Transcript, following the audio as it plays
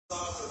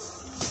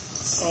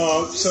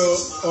Welcome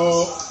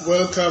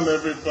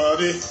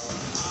everybody.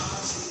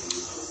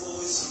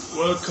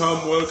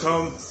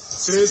 Welcome.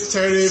 Today's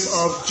 30th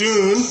of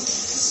June,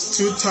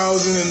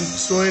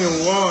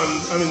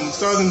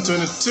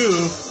 2022,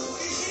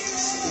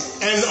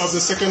 end of the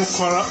second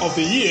quarter of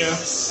the year,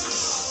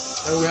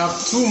 and we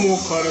have 2 more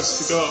quarters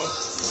to go.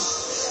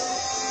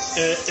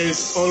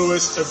 It's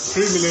always a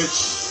privilege,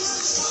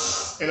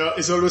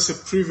 it's always a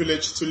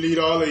privilege to lead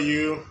all of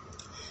you.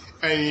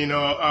 And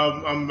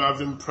I've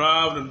been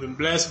proud and been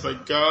blessed by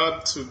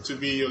God to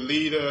be your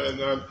leader, and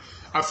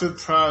I feel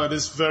proud at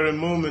this very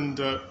moment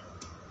that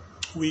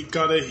we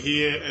gather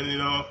here,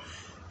 and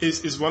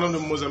it's one of the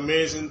most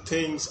amazing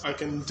things I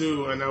can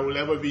do and I will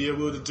ever be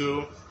able to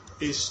do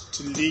is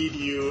to lead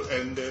you,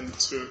 and then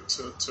to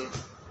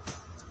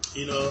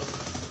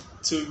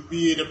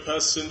be the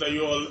person that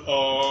you all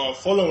are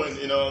following.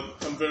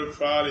 I'm very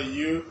proud of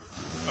you.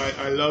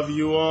 I love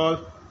you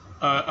all.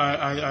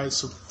 I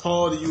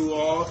support you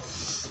all.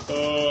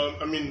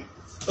 I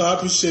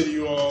appreciate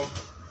you all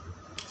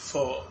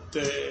for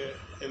the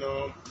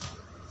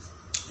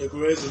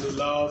grace and the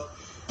love,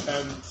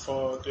 and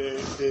for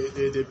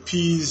the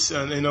peace,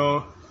 and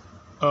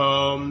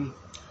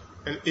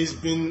and it's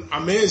been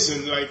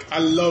amazing. Like, I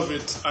love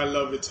it,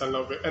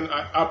 and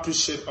I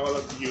appreciate all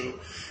of you.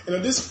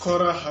 This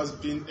quarter has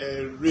been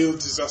a real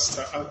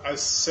disaster. I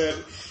said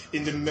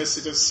in the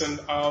message I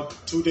sent out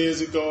 2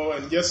 days ago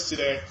and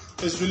yesterday,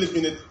 it's really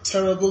been a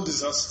terrible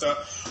disaster.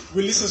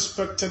 We least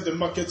expected the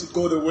market to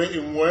go the way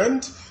it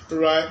went,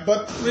 right?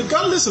 But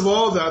regardless of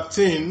all that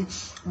thing,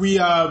 we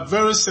are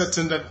very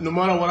certain that no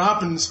matter what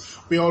happens,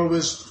 we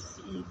always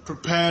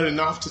prepare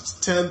enough to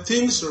turn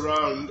things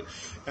around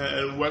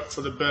and work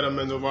for the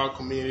betterment of our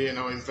community and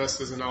our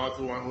investors and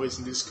everyone who is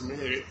in this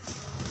community,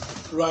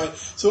 right?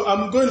 So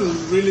I'm going to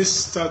really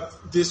start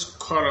this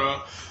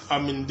quarter,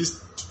 this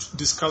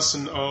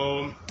discussion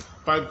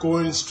by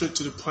going straight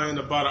to the point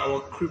about our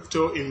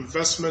crypto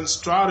investment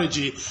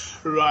strategy,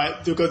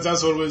 right? Because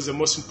that's always the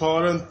most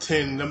important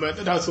thing.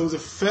 That's always the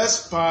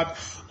first part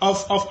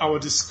of our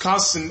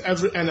discussion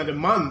every end of the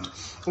month,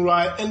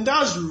 right? And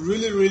that's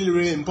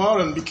really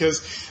important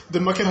because the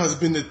market has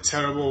been a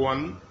terrible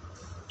one.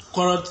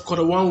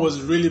 Quarter one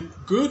was really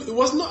good. It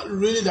was not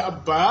really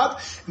that bad,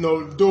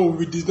 though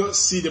we did not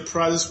see the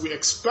prices we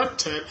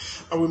expected,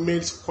 and we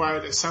made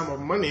quite a sum of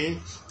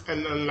money,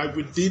 and like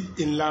we did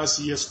in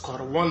last year's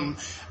quarter one,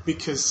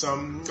 because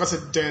I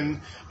said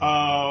then,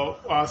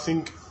 I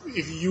think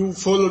if you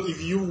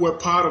were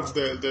part of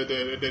the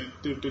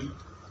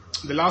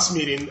last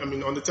meeting,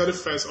 on the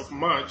 31st of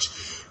March,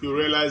 you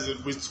realize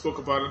that we spoke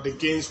about the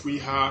gains we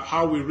had,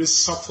 how we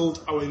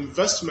reshuffled our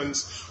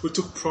investments. We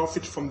took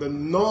profit from the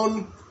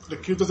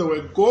cryptos that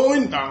were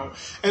going down.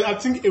 And I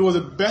think it was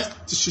the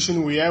best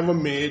decision we ever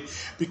made,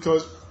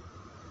 because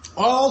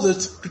all the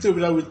crypto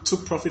that we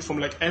took profit from,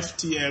 like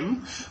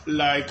FTM,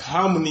 like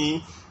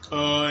Harmony,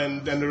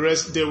 and the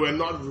rest, they were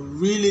not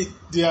really,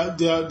 they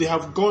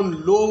have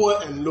gone lower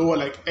and lower,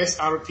 like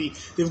SRP.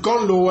 They've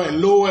gone lower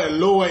and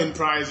lower in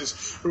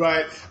prices,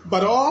 right?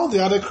 But all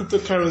the other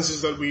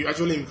cryptocurrencies that we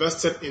actually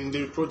invested in,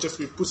 the projects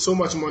we put so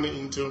much money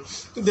into,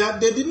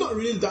 they did not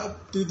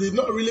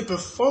really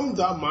perform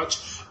that much,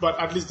 but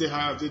at least they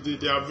are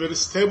very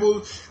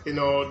stable.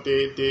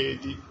 They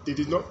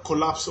did not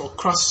collapse or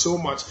crash so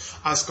much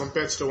as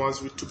compared to the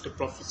ones we took the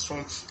profits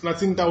from. And I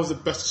think that was the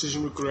best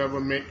decision we could ever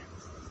make.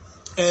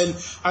 And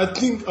I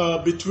think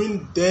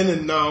between then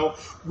and now,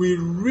 we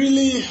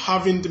really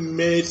haven't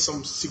made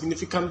some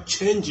significant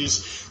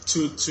changes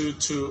to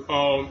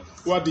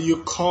what do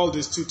you call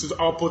this, to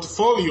our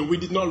portfolio. We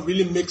did not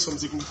really make some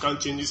significant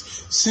changes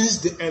since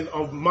the end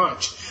of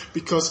March,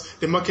 because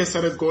the market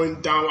started going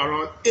down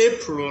around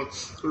April,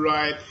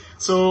 right?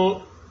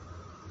 So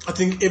I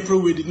think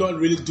April we did not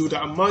really do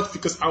that much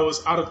because I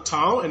was out of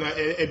town and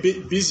a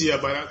bit busier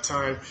by that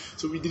time.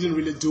 So we didn't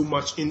really do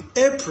much in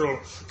April,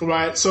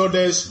 right? So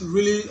there's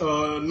really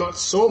not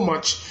so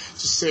much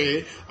to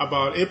say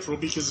about April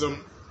because so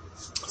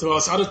I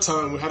was out of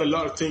town. We had a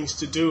lot of things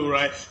to do,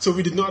 right? So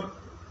we did not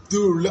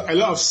do a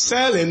lot of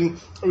selling.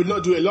 We did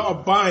not do a lot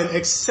of buying,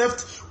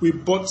 except we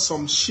bought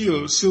some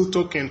SEAL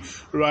token,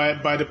 right,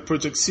 by the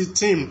Project C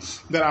team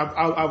that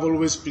I've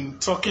always been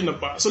talking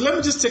about. So let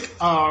me just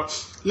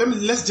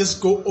let's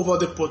just go over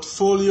the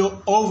portfolio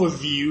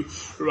overview,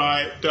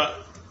 right,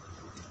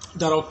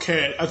 that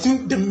occurred. I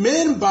think the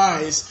main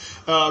buys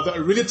that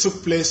really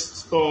took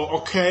place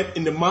occurred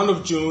in the month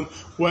of June,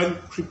 when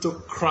crypto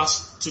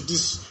crashed to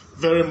this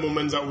very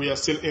moment that we are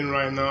still in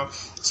right now.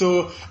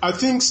 So I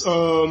think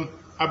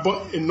I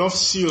bought enough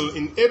SEAL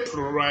in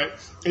April, right,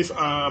 if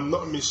I'm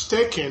not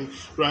mistaken,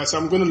 right? So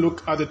I'm going to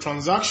look at the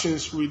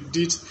transactions we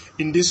did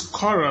in this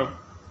quarter,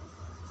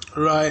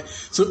 right?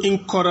 So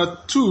in quarter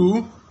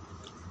two,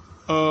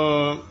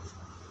 I'm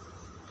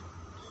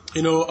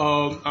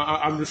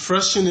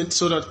refreshing it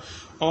so that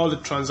all the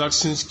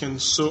transactions can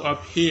show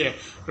up here,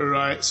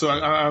 right? So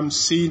I'm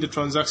seeing the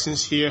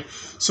transactions here.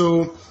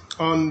 So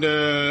on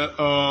the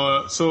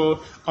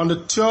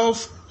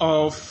 12th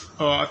of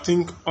I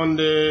think on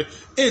the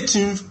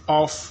 18th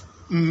of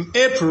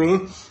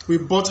April, we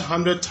bought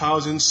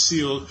 100,000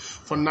 SHIELD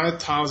for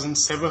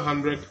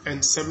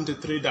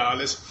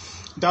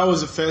 $9,773. That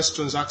was the first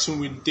transaction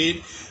we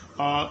did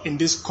in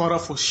this quarter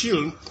for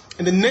SHIELD.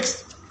 And the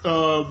next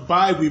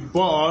buy we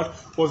bought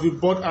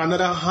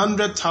another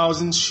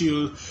 100,000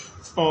 SHIELD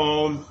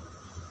on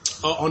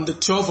the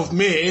 12th of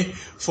May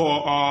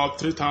for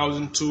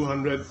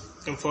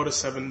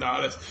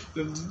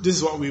 $3,247. This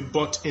is what we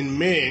bought in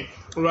May,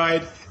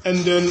 right? And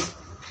then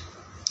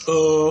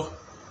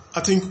I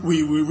think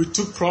we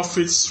took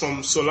profits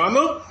from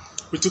Solana,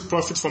 we took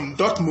profit from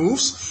Dot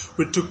Moves,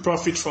 we took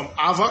profit from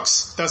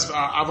Avax, that's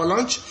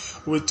Avalanche,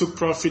 we took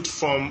profit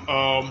from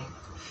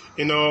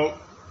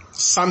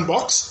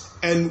Sandbox,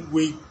 and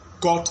we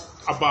got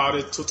about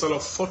a total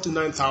of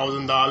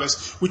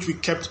 $49,000, which we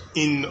kept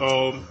in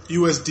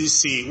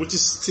USDC, which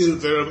is still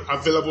very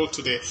available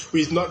today.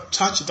 We did not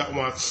touch that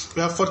one.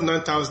 We have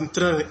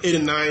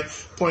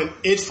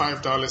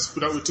 $49,389.85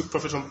 that we took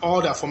profit from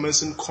all the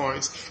aforementioned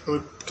coins,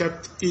 and we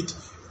kept it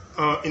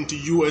into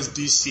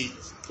USDC,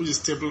 which is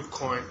stable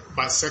coin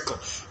by Circle.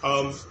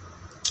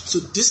 So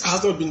this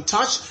has not been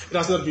touched, it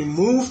has not been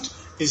moved,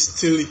 it's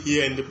still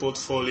here in the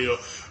portfolio,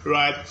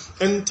 right?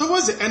 And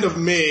towards the end of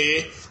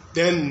May,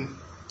 then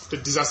the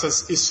disaster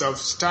itself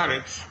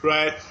started,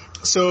 right?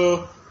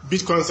 So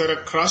Bitcoin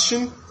started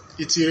crashing,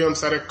 Ethereum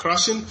started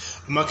crashing,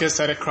 market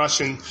started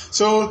crashing.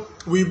 So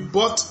we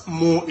bought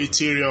more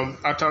Ethereum.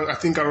 I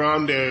think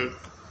around the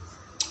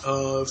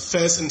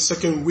first and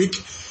second week,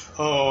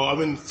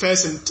 between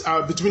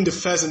the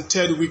first and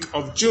third week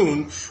of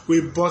June,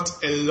 we bought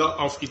a lot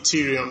of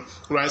Ethereum,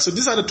 right? So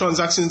these are the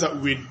transactions that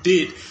we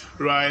did,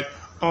 right?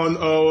 On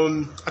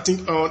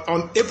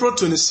April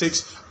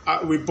 26th,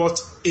 we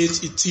bought 8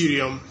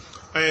 Ethereum.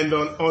 And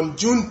on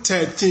June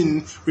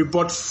 13, we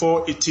bought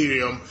 4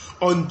 Ethereum.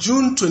 On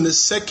June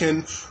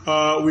 22nd,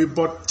 we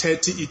bought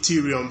 30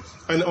 Ethereum.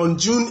 And on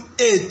June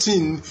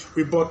 18,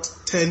 we bought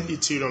 10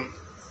 Ethereum.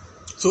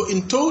 So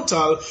in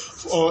total,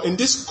 in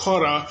this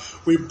quarter,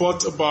 we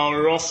bought about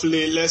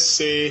roughly, let's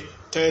say,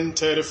 10,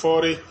 30,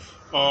 40,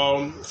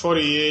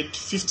 48,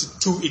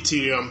 52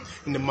 Ethereum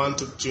in the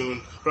month of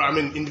June. I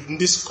mean, in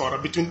this quarter,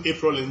 between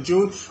April and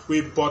June,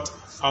 we bought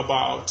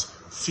about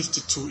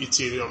 52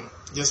 Ethereum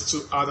just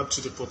to add up to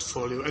the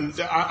portfolio. And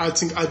I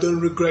think I don't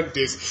regret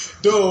this.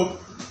 Though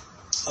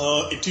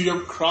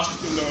Ethereum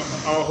crashed in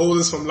our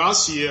holdings from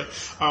last year.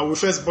 We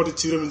first bought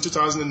Ethereum in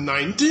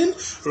 2019,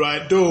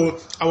 right? Though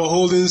our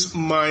holdings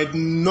might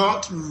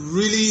not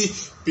really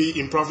be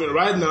in profit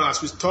right now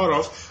as we thought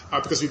of,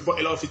 because we bought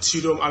a lot of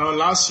Ethereum around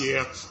last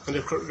year, and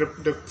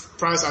the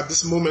price at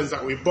this moment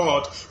that we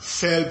bought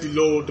fell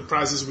below the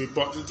prices we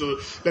bought. So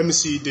let me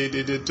see,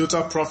 the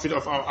total profit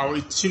of our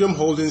Ethereum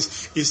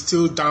holdings is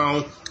still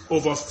down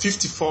over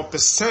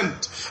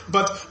 54%.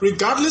 But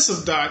regardless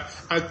of that,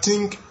 I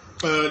think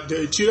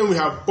the Ethereum we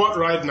have bought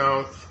right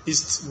now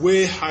is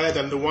way higher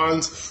than the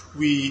ones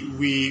we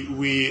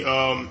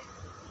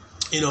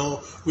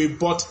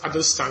bought at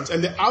this time.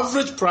 And the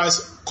average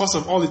cost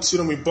of all the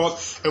Ethereum we bought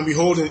and we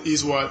hold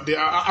is what? The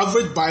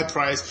average buy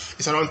price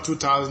is around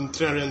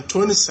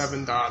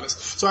 $2,327.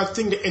 So I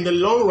think that in the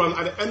long run,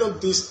 at the end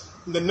of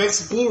the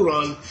next bull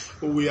run,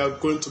 we are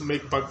going to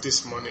make back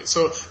this money.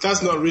 So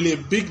that's not really a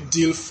big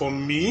deal for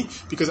me,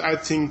 because I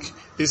think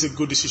it's a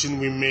good decision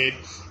we made.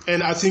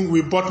 And I think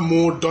we bought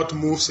more Dot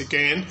Moves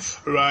again,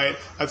 right?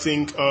 I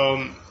think,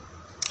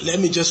 let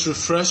me just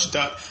refresh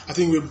that. I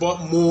think we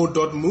bought more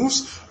Dot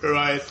Moves,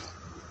 right?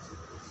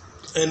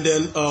 And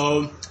then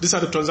these are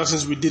the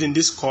transactions we did in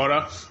this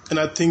quarter. And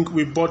I think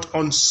we bought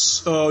on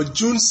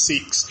June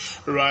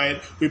 6th,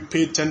 right? We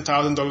paid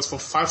 $10,000 for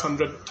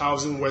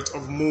 500,000 worth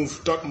of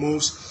Dot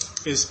Moves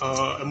is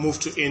a move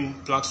to earn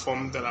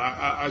platform that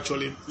I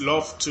actually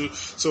love to.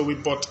 So we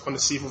bought on the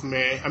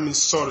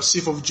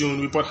 6th of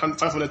June, we bought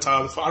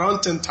 500,000 for around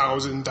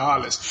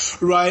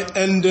 $10,000, right?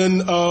 And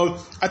then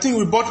I think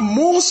we bought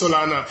more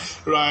Solana,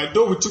 right?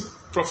 Though we took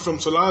profit from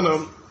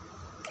Solana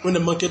when the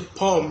market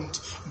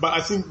pumped, but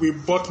I think we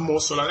bought more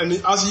Solana. And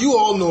as you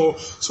all know,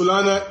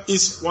 Solana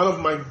is one of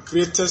my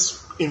greatest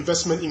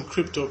investment in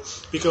crypto,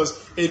 because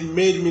it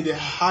made me the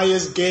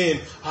highest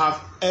gain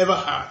I've ever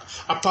had,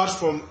 apart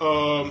from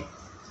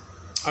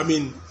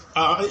in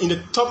the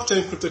top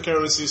 10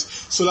 cryptocurrencies,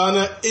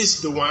 Solana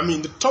is the one. I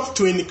mean, the top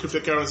 20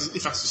 cryptocurrencies,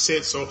 if I should say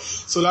it so,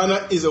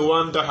 Solana is the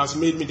one that has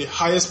made me the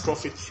highest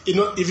profit. It's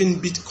not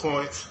even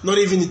Bitcoin, not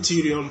even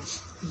Ethereum,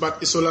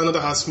 but it's Solana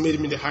that has made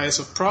me the highest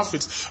of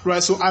profits,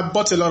 right? So I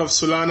bought a lot of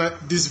Solana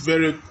this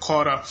very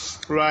quarter,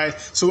 right?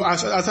 So I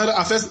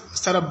first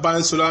started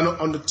buying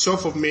Solana on the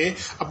 12th of May.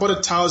 I bought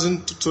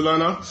 1,000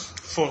 Solana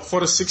for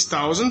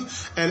 46,000,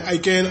 and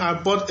again I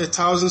bought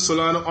 1,000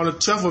 Solana on the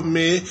 12th of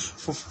May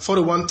for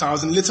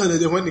 41,000.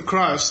 Later when it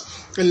crashed,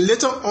 and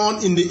later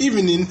on in the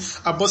evening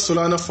I bought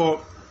Solana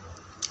for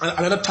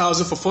another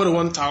 1,000 for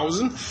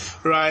 41,000,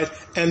 right?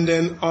 And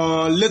then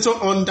later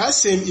on that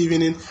same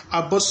evening,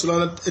 I bought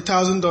Solana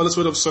 $1,000 worth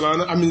of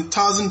Solana.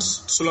 1,000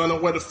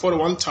 Solana worth of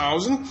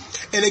 41,000.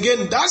 And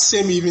again that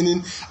same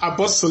evening, I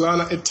bought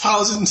Solana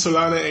 1,000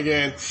 Solana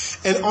again.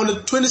 And on the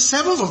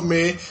 27th of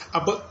May, I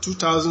bought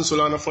 2,000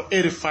 Solana for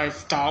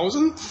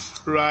 85,000,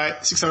 right?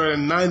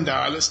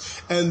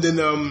 $609. And then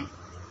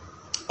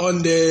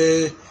on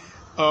the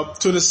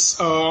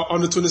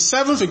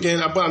 27th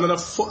again, I bought another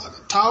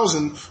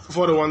 4,000 for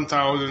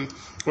 41,000,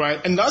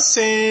 right? And that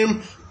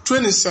same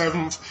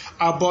 27th,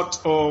 I bought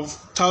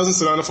 1,000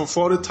 Solana for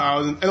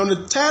 40,000. And on the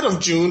 3rd of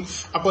June,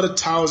 I bought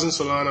 1,000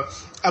 Solana.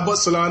 I bought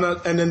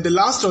Solana, and then the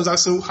last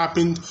transaction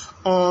happened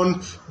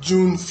on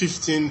June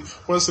 15,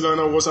 when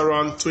Solana was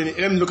around 20.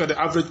 Let me look at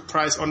the average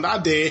price on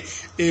that day.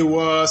 It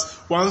was,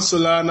 one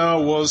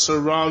Solana was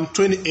around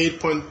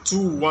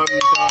 $28.21.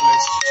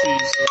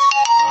 Jesus.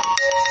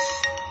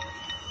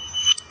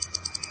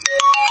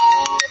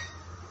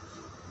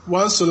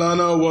 One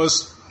Solana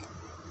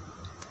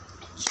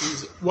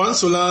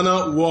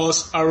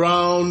was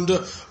around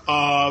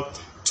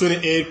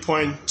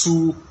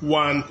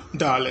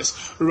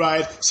 $28.21,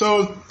 right?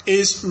 So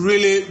it's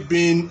really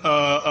been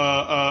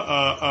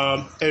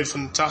a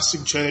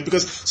fantastic journey,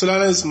 because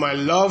Solana is my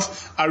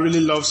love. I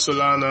really love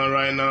Solana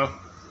right now.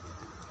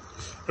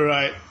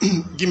 Right?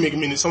 Give me a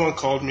minute. Someone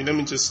called me. Let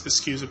me just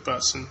excuse the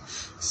person.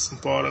 It's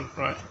important,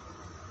 right?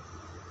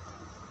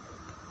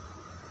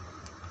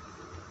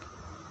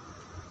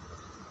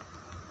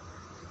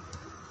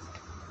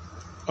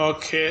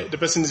 Okay, the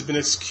person has been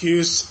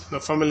excused. The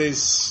family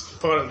is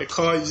important. They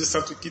call, you just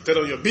have to keep that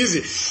on. You're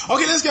busy.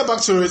 Okay, let's get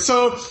back to it.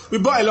 So we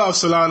bought a lot of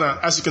Solana,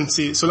 as you can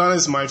see. Solana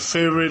is my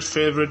favorite,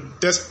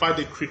 despite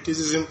the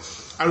criticism.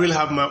 I really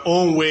have my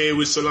own way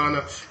with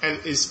Solana,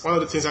 and it's one of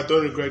the things I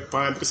don't regret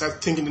buying, because I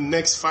think in the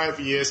next 5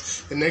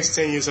 years, the next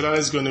 10 years, Solana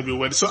is going to be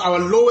worth it. So our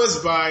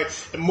lowest buy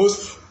and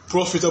most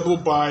profitable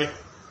buy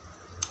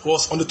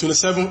was on the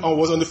 27th, or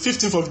was on the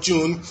 15th of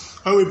June,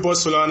 when we bought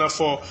Solana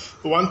for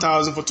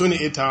 1,000 for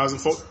 28,000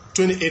 for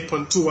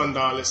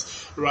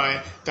 $28.21,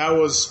 right? That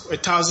was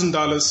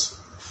 $1,000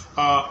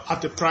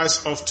 at the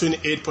price of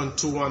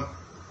 28.21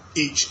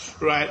 each,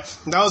 right?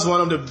 That was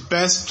one of the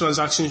best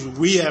transactions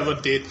we ever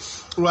did,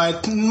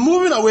 right?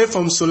 Moving away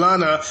from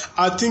Solana,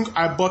 I think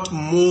I bought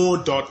more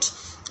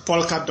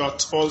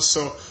Polkadot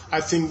also.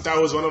 I think that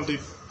was one of the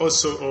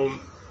also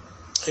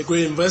a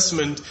great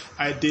investment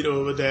I did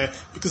over there,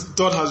 because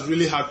DOT has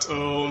really had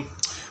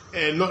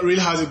not really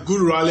has a good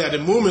rally at the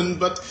moment,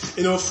 but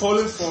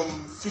falling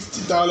from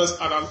 $50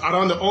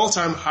 around the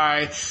all-time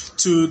high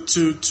to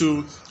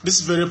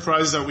this very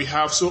price that we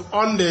have. So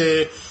on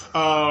the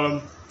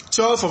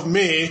 12th of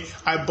May,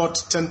 I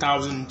bought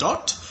 10,000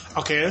 DOT.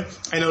 Okay,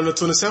 and on the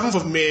 27th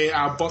of May,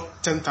 I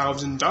bought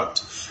 10,000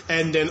 DOT,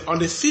 and then on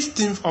the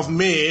 15th of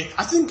May,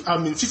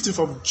 15th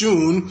of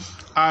June,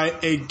 I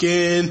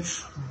again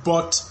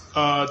bought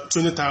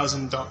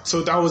 20,000 DOT.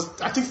 So that was,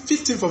 I think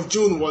 15th of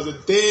June was the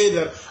day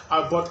that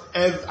I got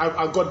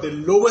the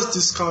lowest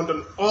discount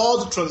on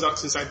all the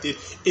transactions I did,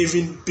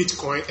 even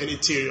Bitcoin and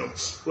Ethereum,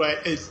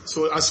 right?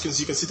 So as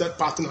you can see that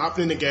pattern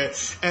happening again,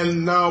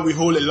 and now we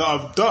hold a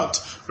lot of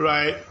DOT,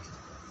 right?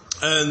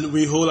 And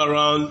we hold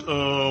around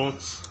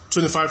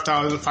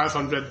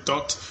 25,500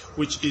 DOT,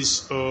 which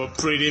is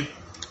pretty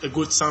a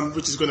good sum,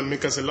 which is going to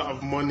make us a lot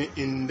of money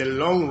in the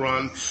long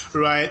run,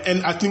 right?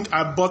 And I think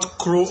I bought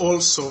Crow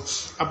also.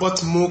 I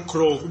bought more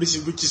Crow, which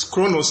is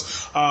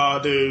Kronos,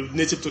 the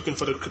native token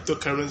for the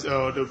cryptocurrency,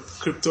 the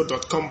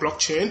crypto.com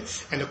blockchain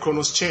and the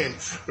Kronos chain,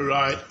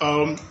 right?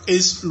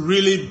 It's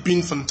really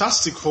been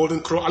fantastic holding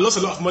Crow. I lost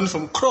a lot of money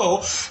from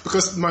Crow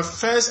because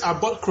I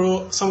bought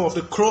Crow, some of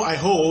the Crow I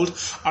hold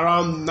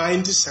around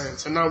 90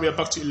 cents, and now we are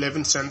back to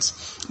 11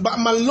 cents. But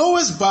my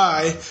lowest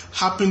buy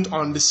happened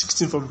on the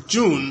 16th of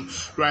June,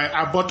 right?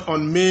 I bought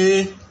on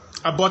May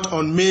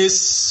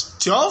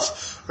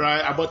 12th,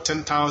 right? I bought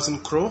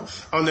 10,000 Crow.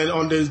 And then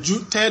on the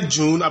 3rd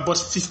June, I bought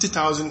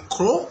 50,000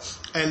 Crow.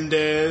 And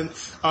then,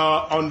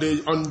 on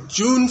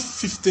June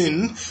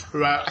 15,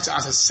 right, as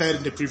I said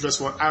in the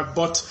previous one, I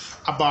bought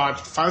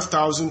about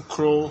 5,000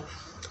 Crow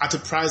at a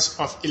price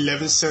of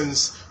 11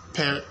 cents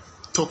per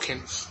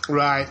token,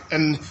 right?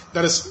 And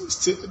that is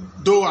still,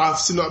 though I've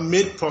still not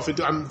made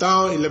profit, I'm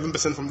down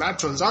 11% from that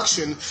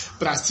transaction,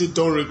 but I still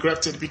don't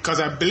regret it, because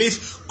I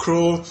believe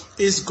Crow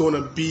is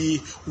gonna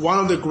be one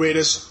of the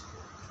greatest,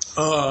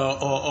 one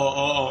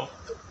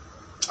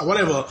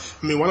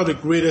of the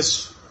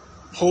greatest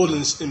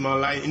holdings in my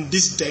life in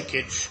this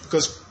decade,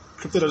 because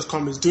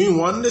Crypto.com is doing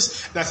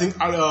wonders. And I think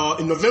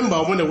in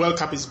November, when the World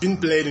Cup is being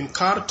played in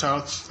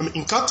Qatar,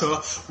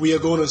 we are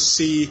going to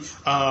see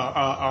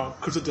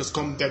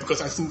Crypto.com there,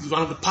 because I think it's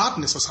one of the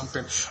partners or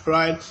something,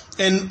 right?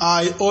 And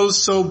I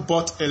also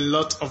bought a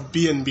lot of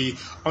BNB.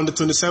 On the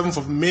 27th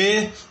of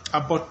May, I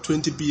bought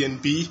 20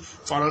 BNB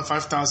for around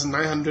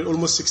 5,900,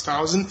 almost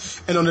 6,000.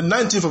 And on the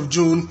 19th of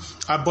June,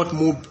 I bought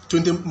more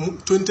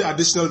 20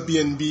 additional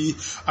BNB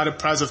at a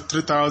price of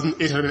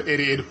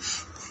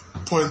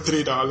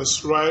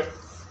 $3,888.3, right?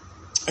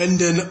 And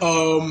then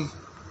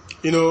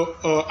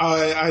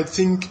I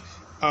think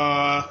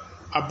I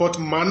bought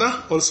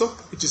Mana also,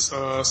 which is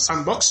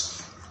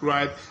Sandbox,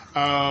 right?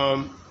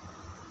 I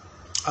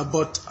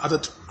bought other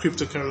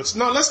cryptocurrencies.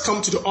 Now let's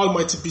come to the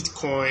almighty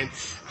Bitcoin.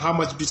 How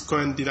much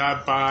Bitcoin did I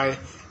buy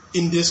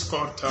in this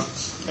quarter?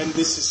 And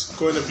this is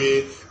going to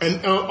be,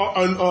 and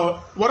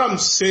what I'm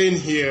saying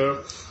here,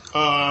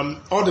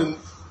 all the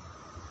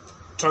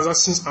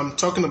transactions I'm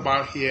talking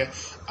about here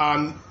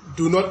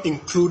do not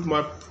include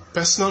my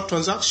personal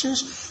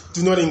transactions,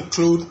 do not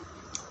include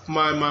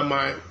my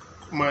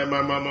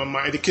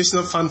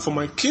educational fund for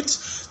my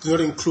kids, do not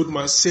include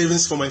my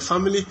savings for my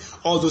family.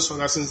 All those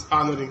transactions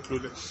are not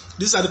included.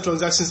 These are the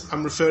transactions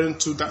I'm referring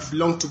to that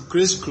belong to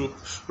Grace Group,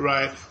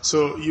 right?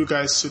 So you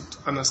guys should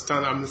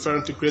understand I'm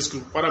referring to Grace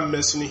Group. What I'm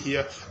mentioning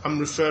here, I'm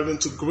referring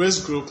to Grace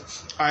Group.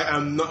 I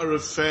am not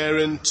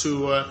referring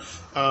to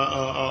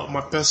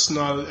my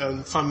personal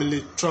and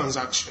family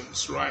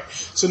transactions, right?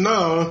 So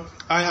now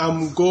I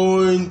am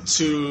going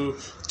to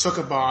talk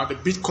about the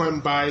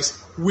Bitcoin buys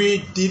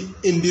we did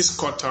in this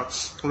quarter,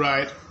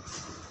 right?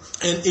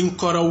 And in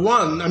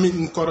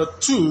quarter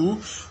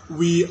 2,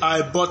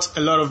 I bought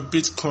a lot of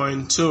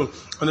Bitcoin too.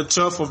 On the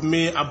 12th of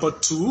May, I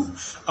bought 2.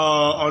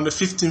 On the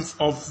 15th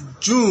of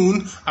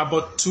June, I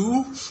bought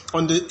 2.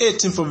 On the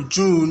 18th of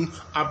June,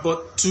 I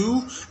bought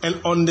 2. And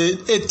on the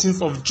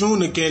 18th of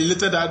June again,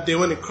 later that day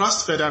when it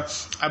crossed further,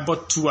 I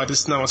bought 2 at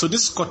this now. So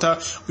this quarter,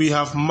 we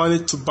have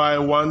managed to buy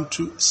 1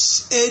 to 8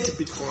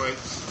 Bitcoin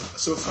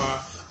so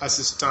far as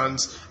it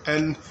stands.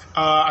 And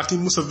I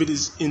think most of it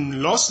is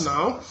in loss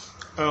now.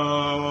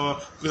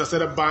 Because I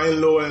started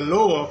buying lower and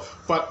lower,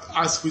 but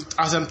as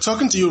I'm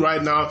talking to you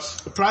right now,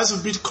 the price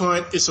of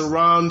Bitcoin is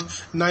around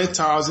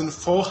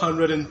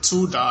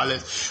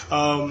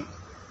 $9,402.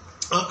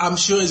 I'm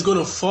sure it's going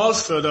to fall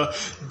further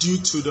due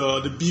to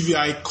the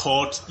BVI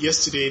court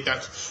yesterday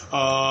that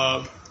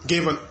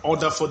gave an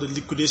order for the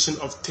liquidation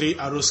of 3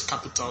 Arrows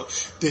Capital.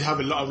 They have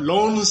a lot of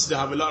loans, they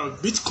have a lot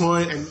of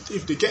Bitcoin, and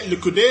if they get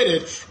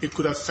liquidated, it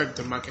could affect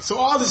the market. So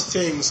all these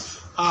things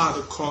are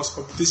the cause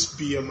of this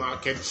bear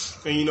market.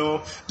 And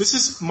this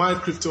is my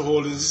crypto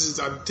holdings. This is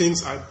the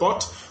things I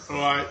bought. All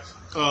right.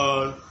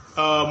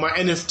 My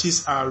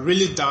NFTs are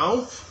really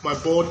down. My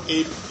Bored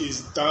Ape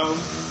is down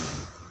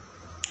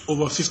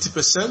over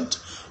 50%.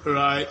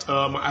 Right.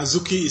 My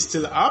Azuki is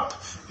still up.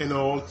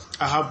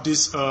 I have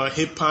this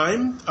Hip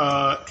Prime, and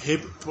I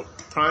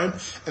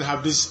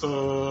have this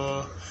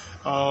what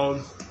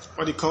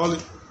do you call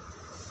it?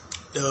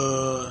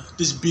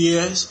 These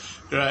beers,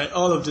 right?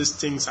 All of these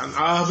things, and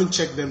I haven't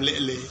checked them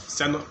lately.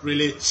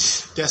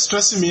 They're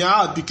stressing me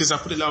out because I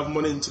put a lot of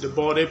money into the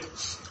Bored Ape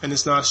and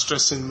it's not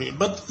stressing me.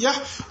 But yeah,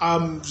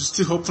 I'm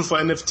still hopeful for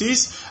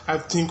NFTs. I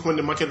think when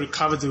the market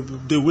recovers,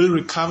 they will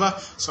recover.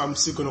 So I'm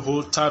still going to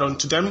hold tight on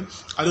to them.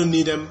 I don't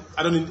need them.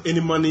 I don't need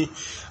any money.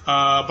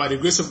 By the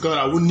grace of God,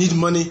 I won't need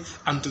money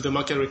until the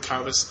market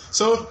recovers.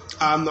 So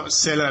I'm not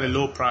selling at a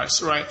low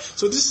price, right?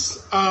 So these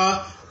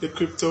are the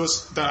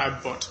cryptos that I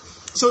bought.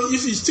 So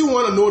if you still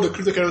want to know the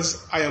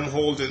cryptocurrencies I am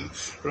holding,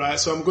 right?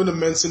 So I'm going to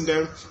mention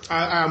them.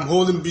 I am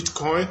holding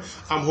Bitcoin.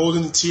 I'm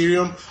holding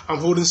Ethereum. I'm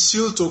holding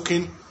SEAL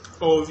token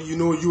of,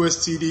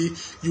 USTD,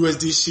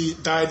 USDC,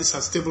 DAI. These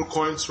are stable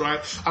coins,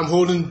 right? I'm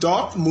holding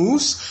DOT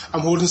Moose.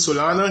 I'm holding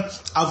Solana,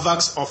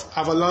 AVAX of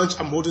Avalanche.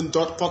 I'm holding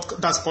DOT,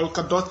 that's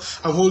Polkadot.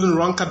 I'm holding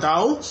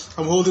Rankadao.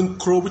 I'm holding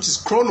Crow, which is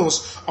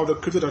Chronos of the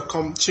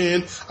Crypto.com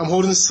chain. I'm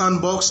holding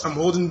Sandbox. I'm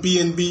holding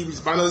BNB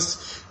with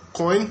Balance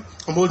Coin.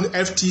 I'm holding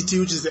FTT,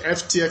 which is the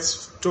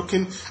FTX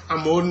token. I'm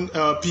holding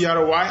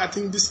PRY. I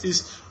think this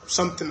is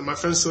something my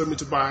friends told me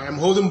to buy. I'm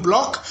holding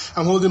Block.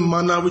 I'm holding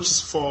Mana, which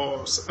is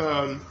for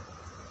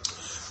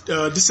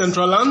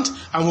Decentraland.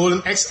 I'm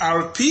holding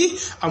XRP.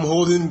 I'm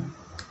holding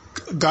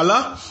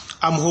Gala.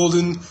 I'm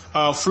holding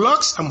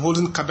Flux. I'm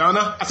holding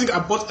Cardano. I think I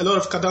bought a lot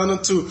of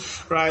Cardano too,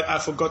 right? I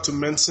forgot to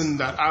mention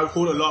that I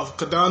hold a lot of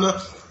Cardano,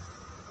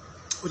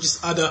 which is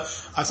I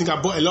think I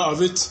bought a lot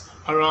of it.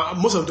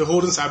 Around most of the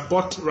holdings I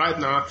bought right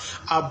now,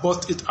 I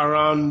bought it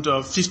around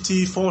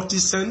 40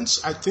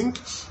 cents, I think.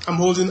 I'm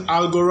holding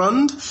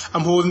Algorand,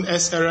 I'm holding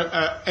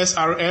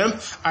SRM,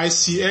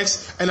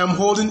 ICX, and I'm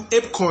holding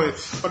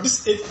ApeCoin. But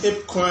this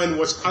ApeCoin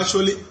was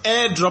actually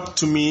airdropped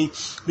to me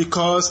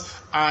because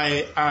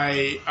I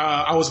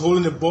was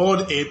holding a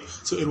Bored Ape,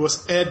 so it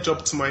was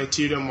airdropped to my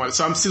Ethereum wallet.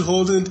 So I'm still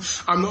holding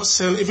it. I'm not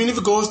selling. Even if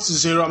it goes to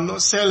zero, I'm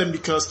not selling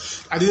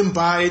because I didn't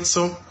buy it.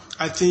 So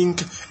I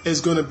think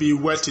it's going to be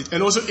worth it.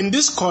 And also in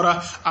this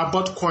quarter, I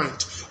bought Quant,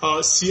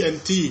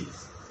 CNT.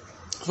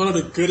 One of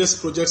the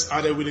greatest projects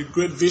out there with a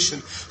great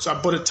vision. So I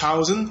bought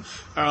 1,000.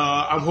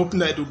 I'm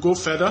hoping that it will go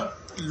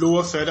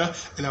lower further,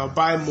 and I'll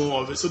buy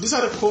more of it. So these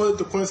are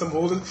the coins I'm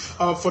holding.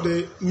 For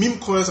the meme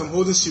coins, I'm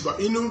holding Shiba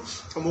Inu,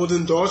 I'm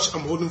holding Doge,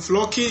 I'm holding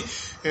Floki,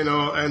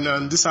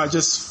 and these are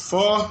just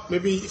 4.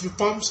 Maybe if it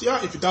pumps,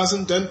 yeah. If it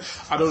doesn't, then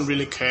I don't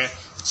really care.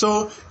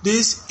 So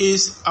this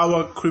is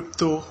our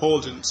crypto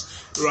holdings,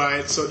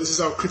 right? So this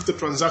is our crypto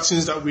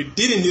transactions that we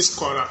did in this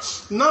quarter.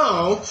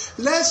 Now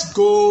let's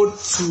go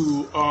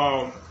to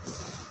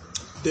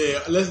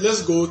there,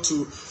 let's go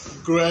to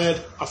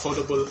GRED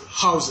affordable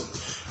housing,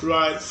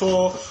 right?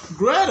 For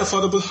GRED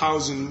affordable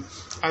housing,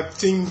 I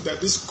think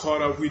that this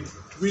quarter we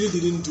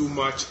really didn't do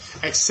much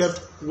except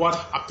what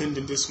happened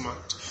in this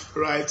month,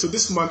 right? So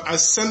this month I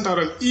sent out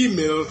an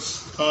email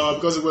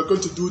because we're going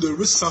to do the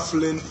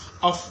reshuffling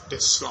of the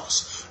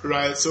slots,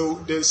 right? So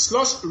the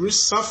slots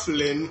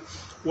reshuffling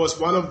was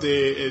one of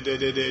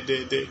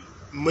the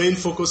main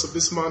focus of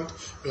this month.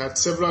 We had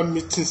several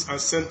meetings and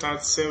sent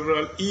out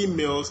several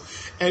emails,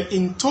 and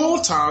in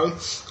total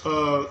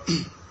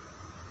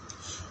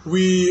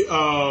we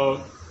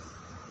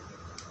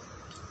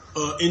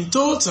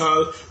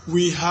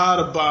had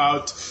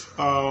about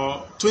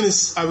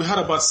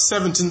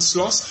 17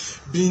 slots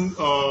being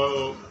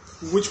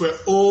which were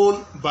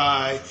owned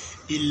by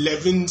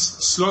 11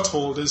 slot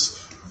holders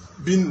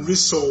being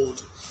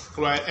resold,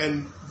 right?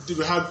 And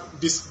we have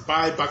this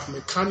buyback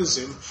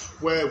mechanism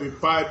where we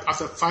buy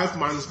after 5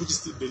 months, which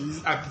is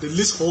at the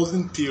lease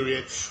holding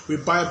period, we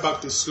buy back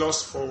the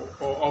slots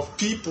of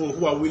people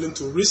who are willing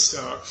to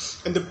resell,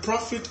 and the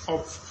profit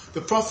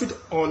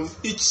on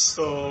each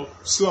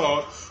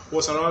slot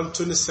was around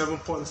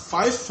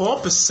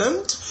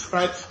 27.54%,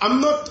 right?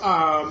 I'm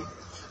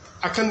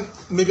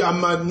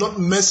not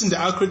messing the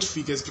accurate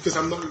figures because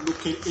I'm not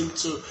looking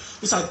into,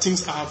 these are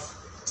things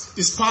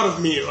it's part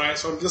of me, right?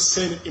 So I'm just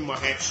saying it in my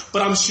head.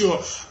 But I'm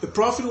sure the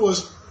profit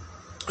was,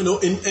 in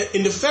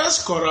the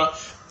first quarter,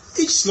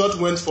 each slot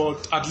went for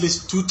at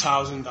least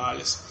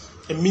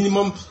 $2,000. The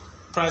minimum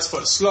price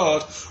for a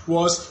slot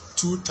was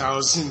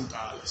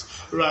 $2,000,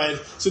 right?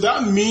 So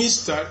that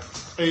means that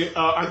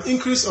an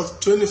increase of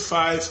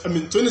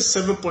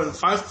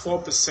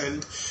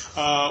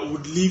 27.54%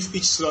 would leave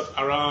each slot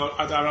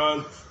at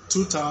around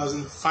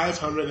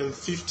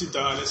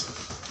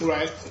 $2,550,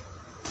 right?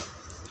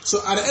 So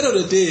at the end of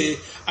the day,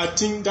 I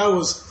think that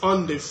was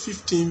on the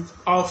 15th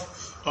of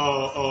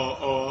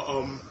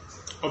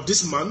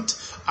this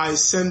month. I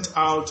sent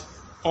out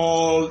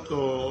all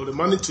the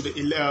money to the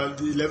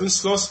 11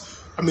 slots.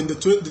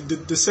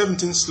 The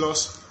 17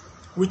 slots,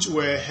 which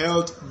were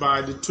held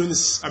by the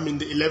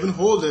 11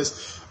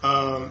 holders.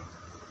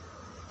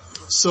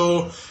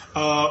 So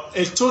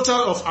a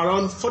total of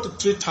around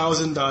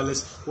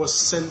 $43,000 was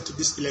sent to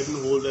these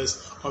 11 holders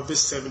of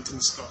these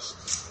 17 slots.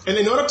 And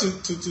in order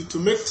to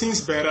make things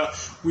better,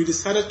 we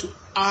decided to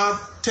add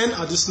 10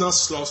 additional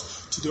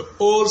slots to the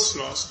old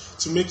slots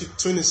to make it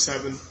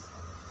 27.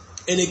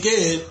 And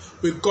again,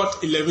 we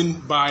got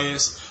 11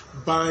 buyers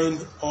buying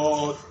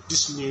all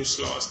these new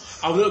slots.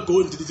 I will not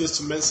go into details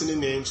to mention the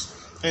names.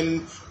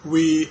 And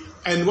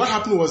what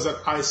happened was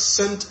that I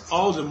sent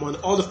all the money,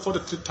 all the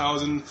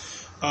 43,000.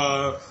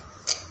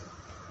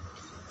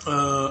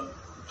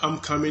 I'm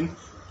coming.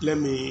 Let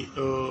me.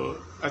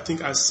 I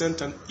think I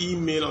sent an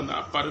email on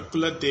that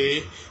particular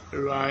day,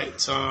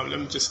 right? Let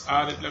me just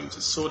add it. Let me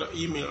just show the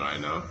email right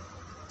now.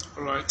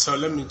 All right. So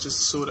let me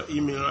just show the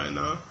email right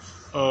now.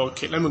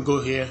 Okay. Let me go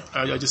here.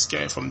 I just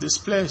get it from this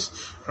place.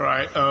 All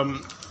right.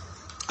 I'm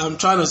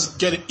trying to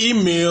get an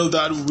email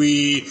that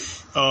we.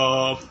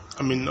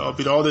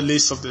 With all the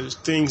list of the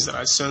things that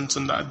I sent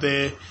on that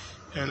day,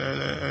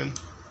 and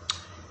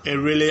it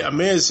really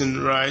amazing,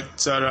 right?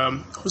 That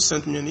who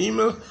sent me an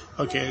email?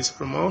 Okay, it's a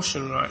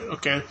promotion, right?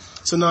 Okay,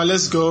 so now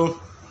let's go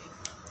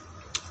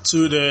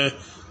to the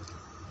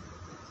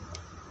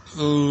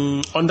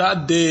on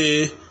that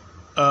day.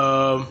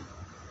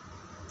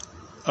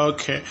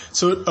 Okay,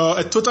 so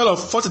a total of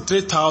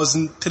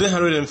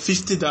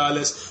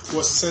 $43,350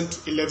 was sent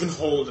to 11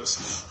 holders.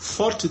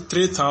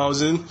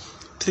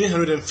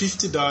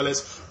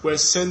 $43,350 were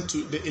sent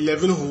to the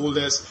 11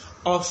 holders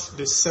of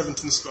the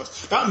 17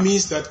 slots. That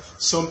means that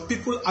some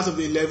people out of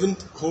the 11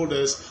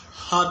 holders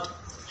had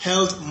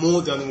held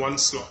more than one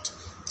slot.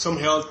 Some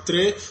held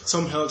 3,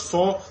 some held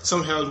 4,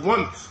 some held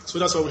 1. So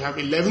that's why we have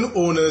 11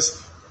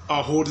 owners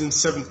are holding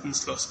 17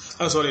 slots.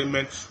 That's what it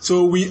meant.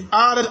 So we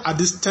added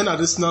 10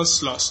 additional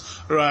slots,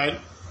 right?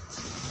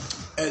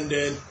 And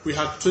then we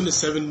had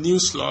 27 new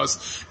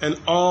slots, and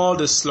all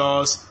the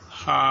slots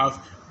have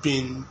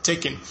been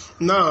taken.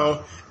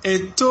 Now,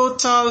 a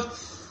total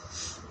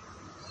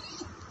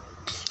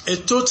of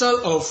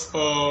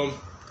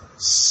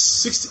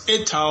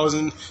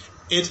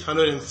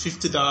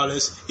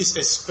 $68,850 is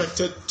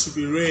expected to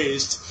be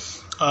raised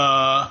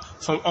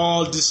from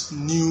all these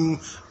new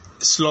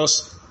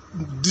slots,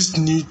 these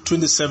new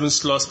 27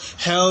 slots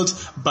held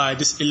by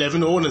these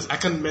 11 owners. I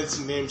can't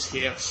mention names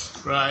here,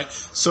 right?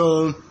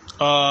 So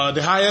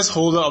the highest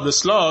holder of the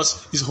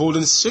slots is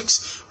holding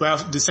 6, where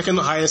the second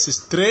highest is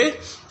 3,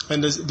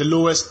 and the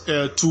lowest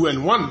 2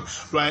 and 1,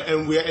 right?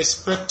 And we are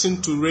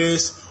expecting to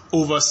raise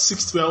about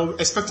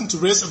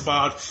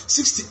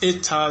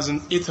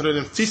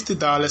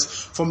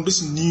 $68,850 from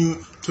this new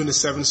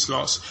 27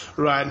 slots,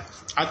 right?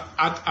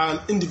 At an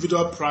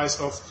individual price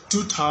of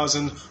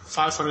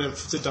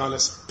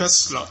 $2,550 per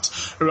slot,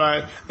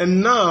 right?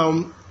 And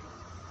now,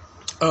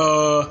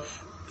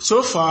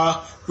 so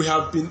far we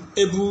have been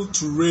able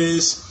to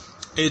raise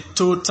a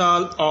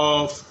total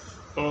of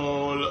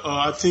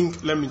I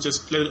think, let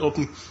it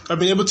open. I've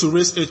been able to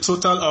raise a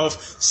total of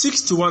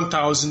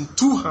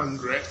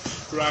 61,200,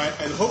 right?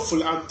 And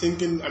hopefully I'm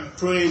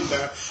praying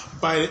that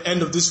by the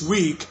end of this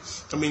week,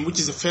 which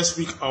is the first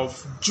week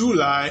of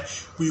July,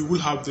 we will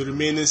have the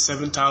remaining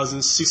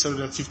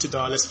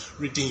 $7,650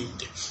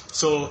 redeemed.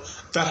 So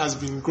that has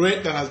been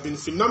great. That has been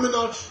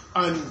phenomenal.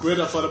 And GRED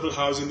Affordable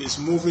Housing is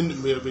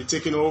moving. We'll be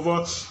taking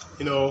over.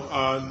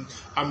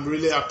 I'm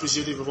really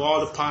appreciative of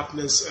all the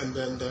partners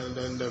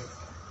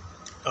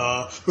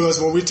because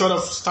when we thought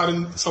of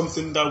starting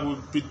something that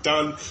would be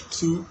done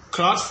through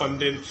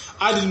crowdfunding,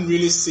 I didn't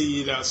really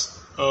see it as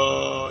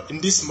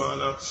in this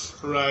manner,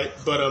 right?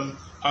 But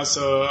as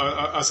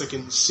I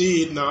can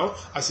see it now,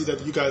 I see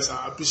that you guys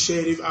are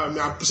appreciative. I'm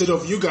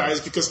appreciative of you guys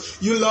because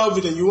you love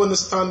it and you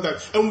understand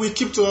that, and we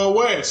keep to our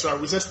words, right?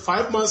 We said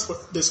 5 months for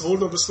this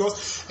whole of the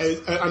slots,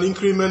 an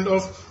increment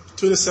of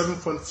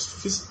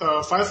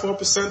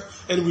 27.54%,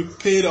 and we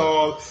paid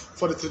all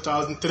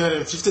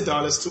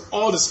 $43,350 to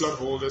all the slot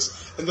holders,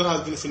 and that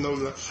has been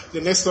phenomenal. The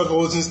next slot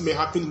holdings may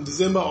happen in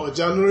December or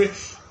January.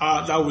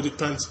 That will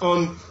depend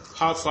on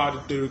how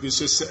far the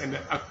registration and the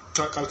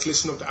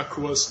calculation of the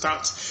accrual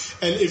starts.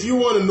 And if you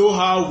want to know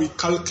how we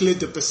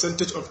calculate the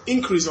percentage of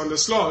increase on the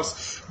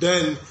slots,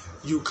 then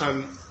you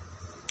can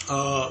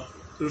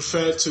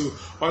refer to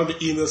one of the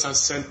emails I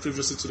sent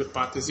previously to the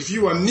partners. If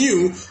you are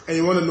new and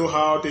you want to know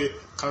how the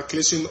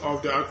calculation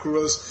of the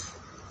accruals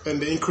and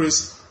the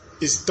increase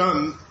is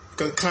done, you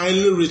can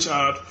kindly reach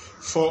out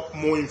for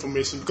more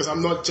information, because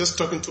I'm not just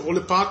talking to all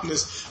the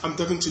partners, I'm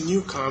talking to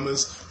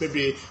newcomers,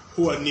 maybe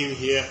who are new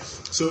here.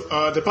 So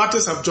the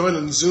partners have joined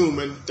on Zoom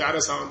and the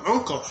others are on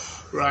Anchor,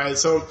 right?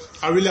 So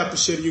I really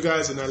appreciate you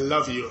guys and I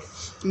love you.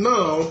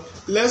 Now,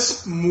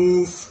 let's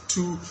move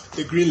to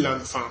the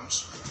Greenland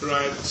farms,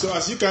 right? So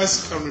as you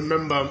guys can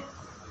remember,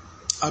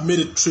 I made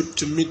a trip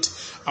to meet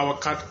our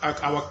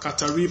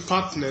Qatari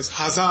partners,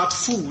 Hassad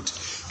Food,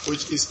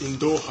 which is in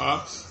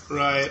Doha,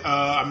 right?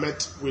 I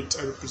met with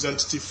a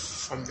representative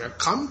from their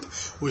camp.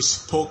 We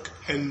spoke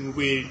and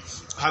we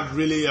had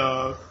really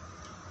a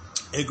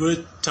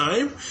great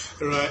time,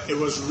 right? It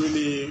was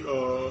really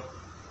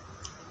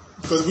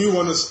because we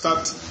want to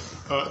start.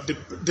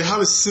 They have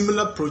a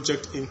similar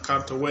project in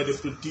Qatar where they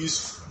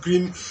produce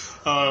green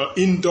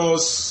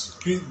indoors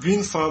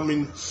green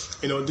farming.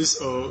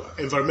 This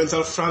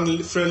environmental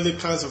friendly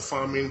kinds of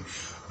farming.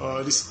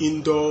 This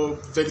indoor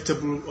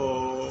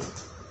vegetable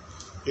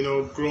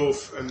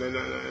growth and then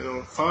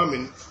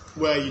farming,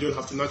 where you don't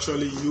have to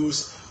naturally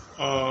use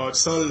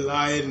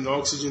sunlight and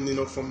oxygen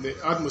from the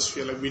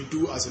atmosphere like we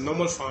do as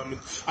normal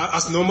farmers.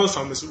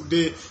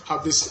 They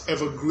have this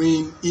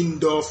evergreen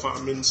indoor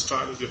farming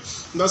strategy,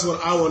 and that's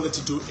what I wanted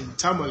to do in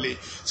Tamale.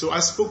 So I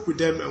spoke with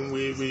them and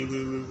we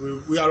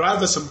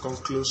arrived at some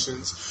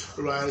conclusions,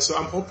 right? So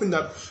I'm hoping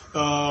that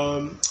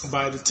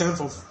by the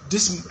 10th of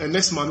this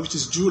next month, which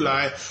is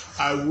July,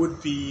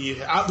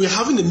 we're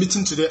having a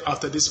meeting today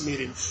after this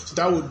meeting, so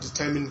that will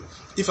determine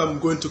if I'm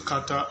going to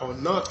Qatar or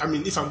not.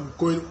 If I'm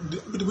going,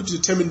 it will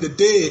determine the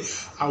day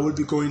I will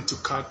be going to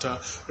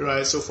Qatar,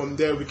 right? So from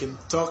there we can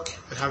talk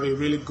and have a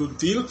really good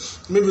deal.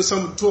 Maybe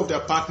two of their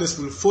partners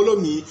will follow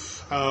me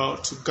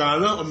to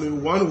Ghana, or maybe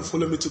one will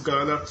follow me to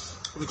Ghana,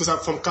 because I'm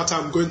from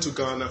Qatar, I'm going to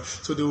Ghana.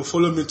 So they will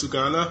follow me to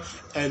Ghana,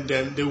 and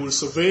then they will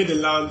survey the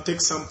land,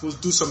 take samples,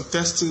 do some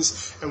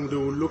testings, and they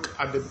will look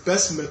at the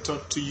best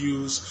method to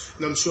use.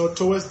 And I'm sure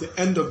towards the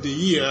end of the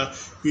year,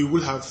 we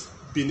will have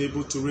been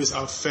able to raise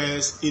our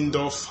first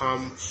indoor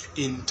farm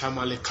in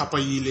Tamale,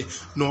 Kapayile,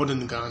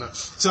 northern Ghana.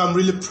 So I'm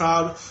really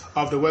proud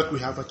of the work we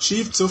have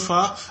achieved so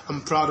far.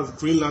 I'm proud of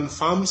Greenland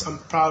Farms. I'm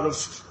proud of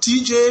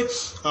TJ,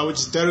 which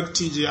is Derek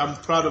TJ. I'm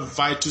proud of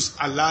Vitus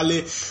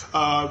Alale.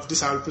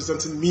 These are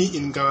representing me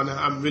in Ghana.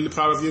 I'm really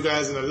proud of you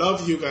guys and I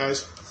love you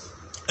guys.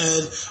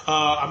 And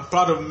I'm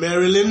proud of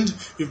Maryland.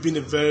 You've been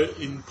a very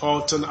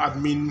important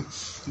admin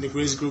in the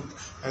Grace Group,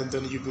 and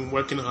then you've been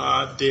working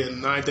hard day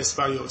and night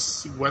despite your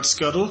work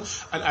schedule.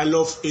 And I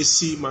love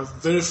AC, my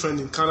very friend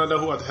in Canada,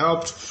 who had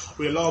helped.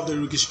 We love the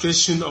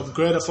registration of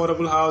GRED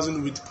Affordable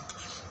Housing with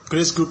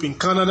Grace Group in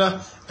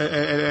Canada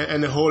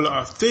and a whole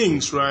lot of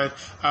things, right?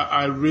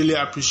 I really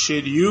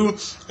appreciate you,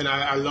 and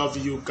I love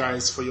you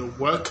guys for your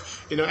work.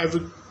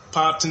 Every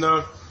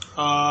partner,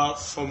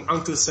 from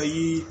Uncle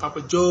Saeed,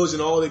 Papa Joe's,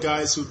 and all the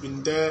guys who've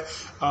been there,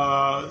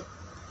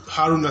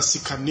 Haruna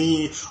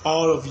Sikani,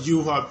 all of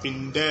you who have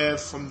been there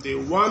from day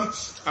one,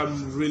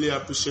 I'm really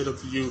appreciative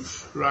of you,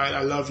 right?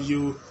 I love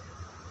you.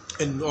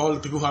 And all the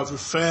people who have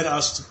referred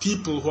us to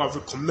people, who have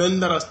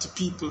recommended us to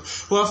people,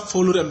 who have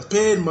followed and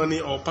paid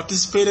money or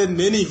participated in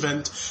any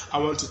event, I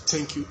want to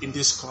thank you in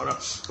this quarter,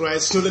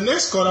 right? So the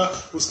next quarter,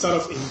 we'll start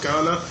off in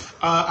Ghana.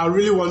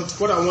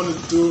 What I want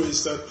to do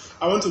is that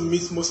I want to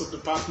meet most of the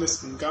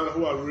partners in Ghana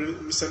who are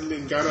recently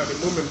in Ghana at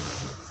the moment.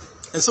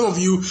 And some of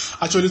you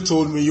actually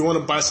told me you want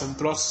to buy some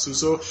plots too.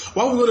 So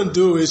what we're going to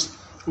do is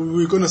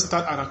we're going to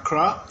start at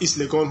Accra, East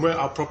Legon, where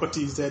our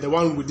property is there, the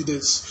one we did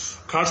this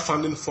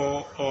crowdfunding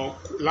for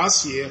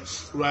last year,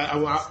 right?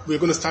 We're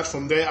going to start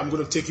from there. I'm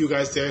going to take you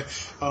guys there.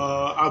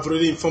 I've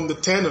already informed the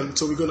tenant,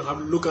 so we're going to have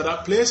a look at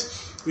that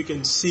place. We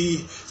can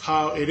see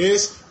how it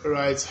is,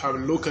 right? Have a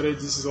look at it.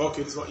 This is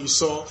okay. This is what you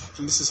saw,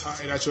 and this is how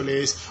it actually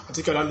is. I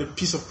take around the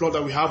piece of plot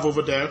that we have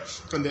over there,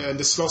 and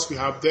the slots we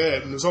have there.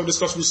 And some of the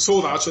slots we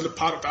sold are actually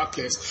part of that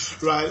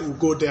place, right? We'll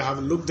go there, have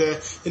a look there.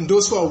 And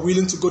those who are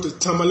willing to go to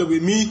Tamale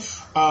with me,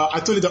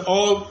 I told you that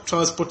all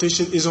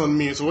transportation is on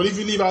me. So what if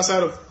you live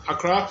outside of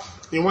Accra,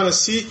 you want to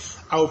see,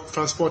 I'll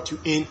transport you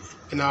in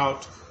and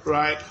out,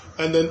 right?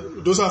 And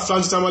then those who are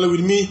flying to Tamale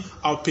with me,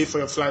 I'll pay for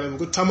your flight. And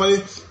go to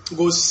Tamale,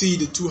 go see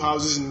the 2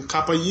 houses in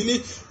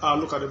Kapayili,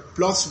 look at the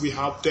blocks we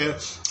have there,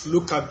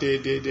 look at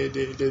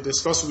the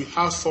slots we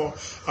have for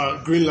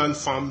Greenland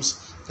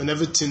farms and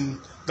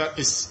everything that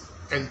is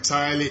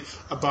entirely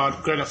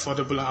about great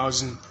affordable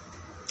housing.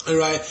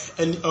 Alright,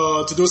 and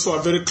to those who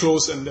are very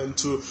close, and then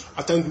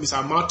I thank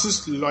Mr.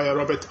 Amatus, lawyer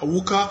Robert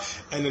Awuka,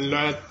 and then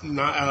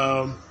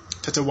lawyer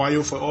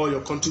Tetewayo for all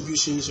your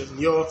contributions and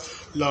your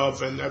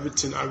love and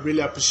everything. I really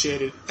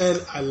appreciate it,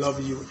 and I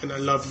love you, and I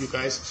love you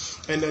guys.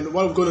 And then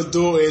what we're going to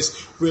do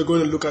is we're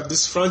going to look at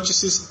these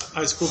franchises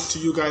I spoke to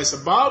you guys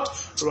about,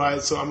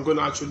 right? So I'm going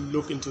to actually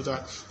look into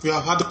that. We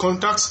have had the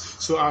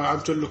contacts, so I'm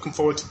actually looking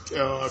forward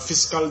to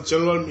physical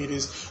general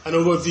meetings, an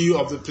overview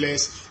of the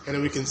place, and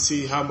then we can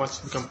see how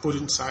much we can put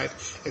inside.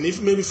 And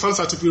if maybe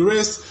funds are to be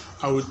raised,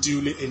 I will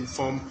duly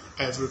inform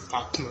every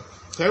partner.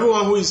 So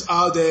everyone who is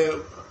out there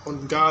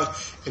on guard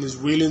and is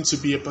willing to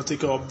be a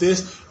partaker of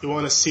this, you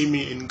want to see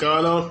me in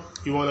Ghana,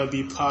 you want to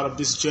be part of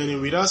this journey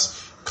with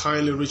us,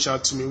 kindly reach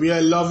out to me. We are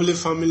a lovely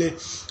family,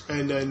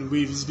 and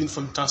it's been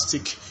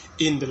fantastic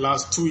in the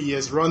last 2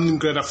 years running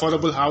great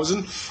affordable housing.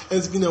 And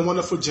it's been a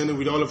wonderful journey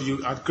with all of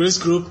you at Grace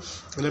Group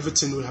and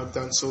everything we have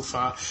done so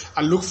far.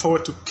 I look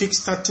forward to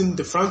kickstarting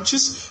the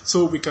franchise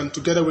so we can,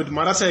 together with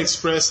Marata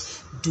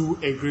Express, do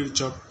a great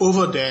job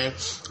over there,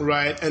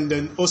 right? And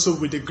then also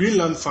with the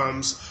Greenland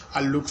farms,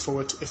 I look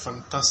forward to a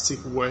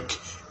fantastic work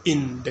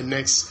in the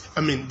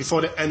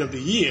before the end of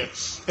the year.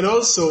 And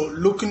also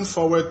looking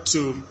forward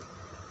to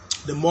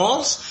the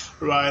malls,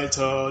 right?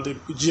 The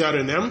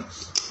GRNM,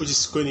 which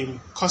is going to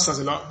cost us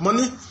a lot of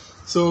money.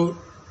 So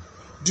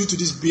due to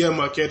this bear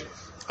market,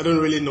 I don't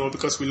really know,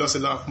 because we lost a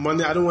lot of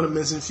money. I don't want to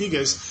mention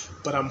figures,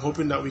 but I'm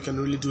hoping that we can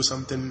really do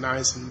something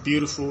nice and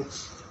beautiful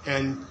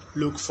and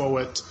look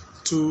forward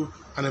to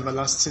an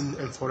everlasting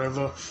and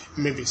forever,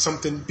 maybe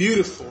something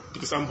beautiful,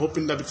 because I'm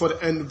hoping that before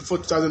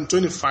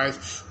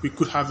 2025, we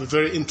could have a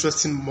very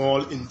interesting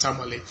mall in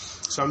Tamale.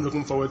 So I'm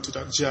looking forward to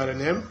that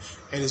GRNM,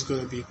 and it's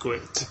going to be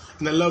great.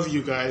 And I love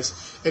you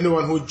guys.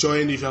 Anyone who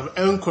joined, if you have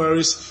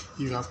enquiries, if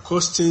you have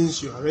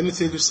questions, you have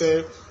anything to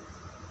say,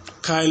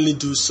 kindly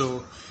do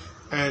so.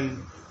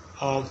 And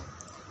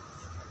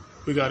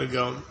we gotta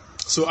go.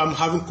 So I'm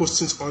having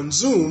questions on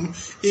Zoom.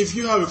 If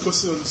you have a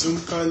question on Zoom,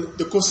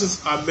 the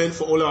questions are meant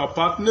for all our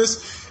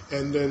partners,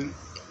 and then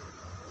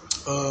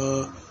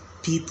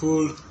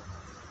people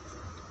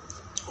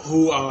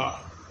who are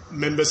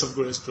members of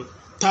Grace Group.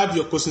 Type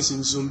your questions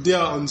in Zoom. They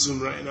are on Zoom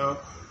right now.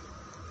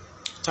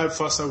 Type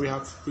faster.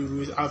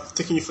 I've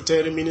taken you for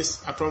 30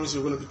 minutes. I promise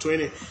you're going to be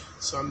 20.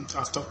 So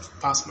I've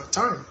stopped past my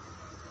time.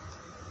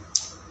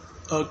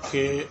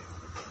 Okay.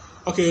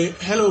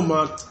 Hello,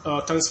 Matt.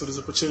 Thanks for this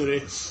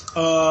opportunity.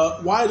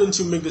 Why don't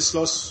you make the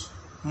slots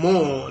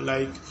more?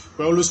 Like,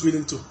 we're always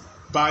willing to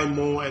buy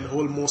more and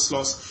hold more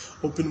slots,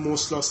 open more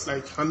slots,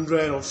 like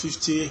 100 or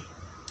 50.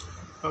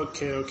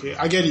 Okay.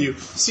 I get you.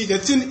 See, the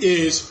thing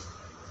is,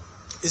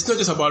 it's not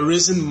just about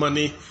raising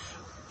money,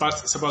 but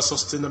it's about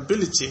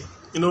sustainability.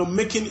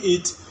 Making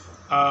it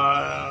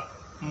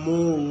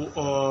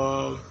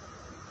more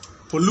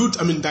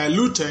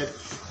diluted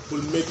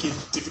will make it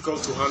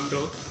difficult to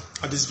handle.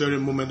 At this very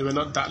moment, we're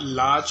not that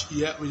large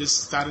yet. We're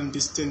just starting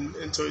this thing,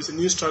 and so it's a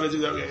new strategy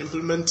that we are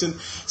implementing.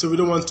 So we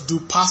don't want to do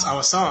past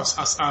ourselves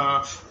as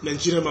a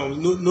Nigerian man.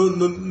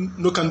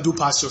 No can do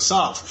past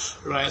yourself,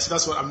 right? So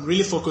that's what I'm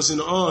really focusing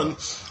on.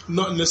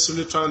 Not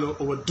necessarily trying to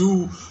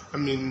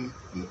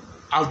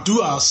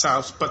outdo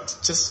ourselves, but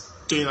just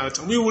doing at a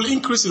time. We will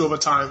increase it over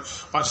time,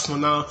 but for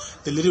now,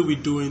 the little we're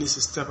doing is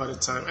a step at a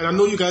time. And I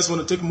know you guys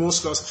want to take more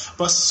slots,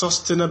 but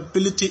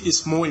sustainability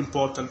is more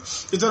important.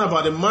 It's not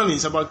about the money,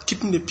 it's about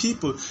keeping the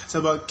people, it's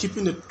about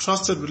keeping the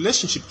trusted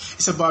relationship,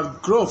 it's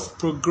about growth,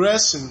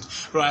 progressing,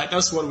 right?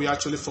 That's what we're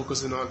actually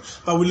focusing on.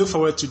 But we look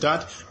forward to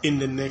that in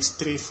the next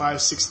 3,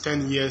 5, 6,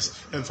 10 years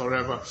and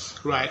forever,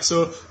 right?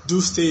 So do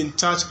stay in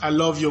touch. I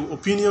love your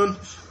opinion,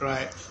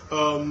 right?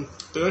 The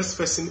next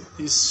person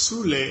is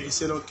Sule. He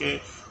said,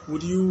 okay,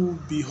 would you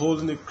be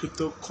holding a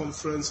crypto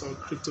conference or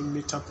crypto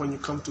meetup when you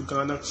come to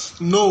Ghana?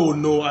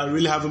 No, I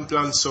really haven't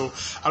planned so.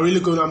 I'm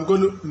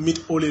going to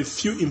meet only a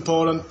few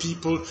important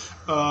people.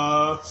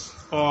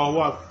 or who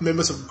are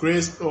members of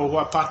Grace, or who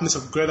are partners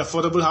of GRED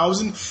Affordable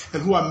Housing,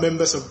 and who are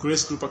members of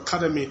Grace Group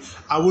Academy.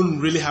 I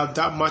wouldn't really have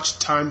that much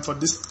time for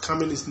this.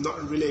 Coming is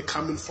not really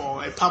coming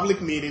for a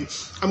public meeting.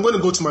 I'm going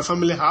to go to my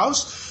family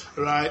house,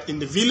 right, in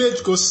the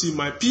village, go see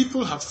my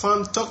people, have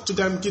fun, talk to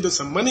them, give them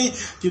some money,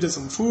 give them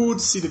some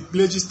food, see the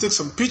villages, take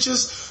some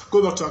pictures,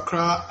 go back to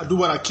Accra, do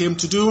what I came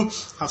to do,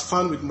 have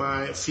fun with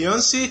my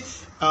fiancée.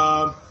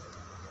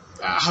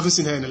 I haven't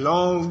seen her in a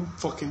long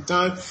fucking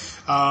time.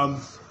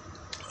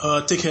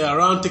 Take her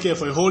around, take her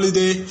for a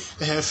holiday,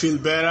 let her feel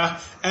better,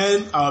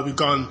 and I'll be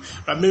gone.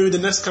 Right, maybe the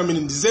next coming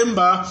in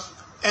December,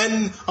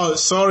 and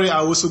I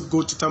also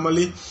go to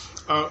Tamale.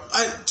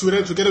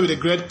 Together with the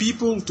GRED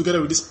people,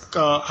 together with this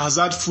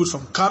Hassad food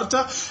from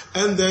Carter,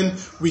 and then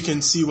we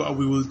can see what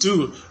we will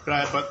do,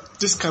 right? But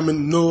this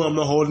coming, no, I'm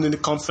not holding any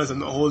conference, I'm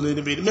not holding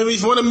any meeting. Maybe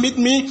if you want to meet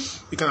me,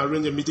 you can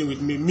arrange a meeting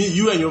with me,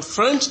 you and your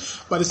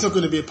friends, but it's not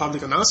going to be a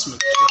public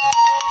announcement.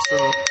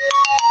 So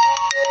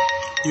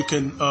you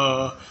can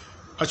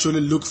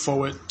actually look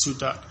forward to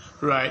that,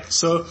 right?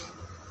 So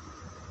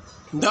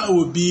that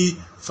would be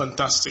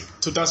fantastic.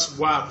 So that's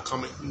why I'm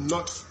coming,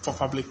 not for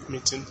public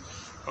meeting.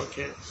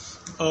 Okay.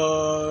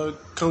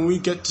 Can we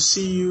get to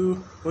see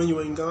you when you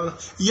were in Ghana?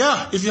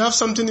 Yeah, if you have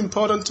something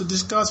important to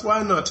discuss,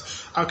 why not?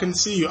 I can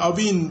see you. I'll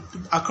be in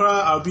Accra,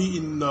 I'll be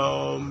in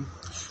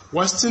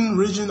Western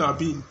region, I'll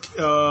be in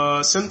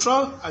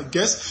Central, I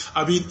guess.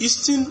 I'll be in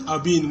Eastern,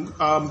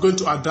 I'm going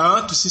to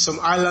Ada to see some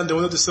island they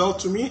wanted to sell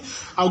to me.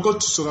 I'll go to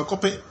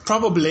Sogakope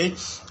probably,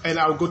 and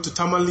I'll go to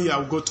Tamale,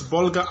 I'll go to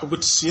Bolga, I'll go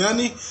to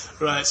Siani,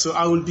 right? So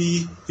I will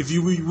be,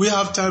 we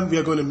have time, we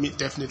are going to meet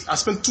definitely. I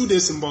spent 2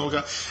 days in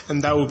Bolga,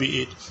 and that will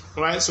be it,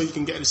 right? So you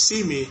can get to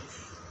see me.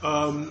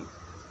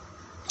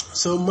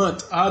 So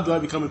Matt, how do I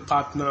become a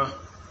partner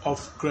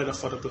of GRED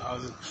Affordable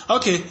Housing?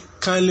 Okay,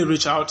 kindly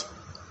reach out.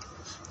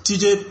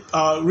 TJ,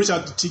 reach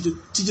out to TJ.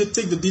 TJ,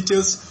 take the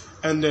details,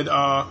 and then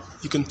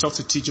you can talk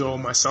to TJ or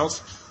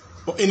myself,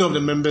 or any of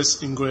the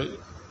members in GRED.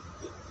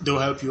 They'll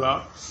help you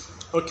out.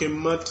 Okay,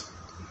 Matt.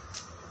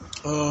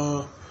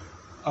 Okay.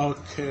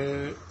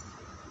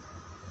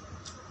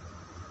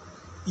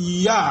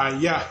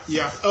 Yeah.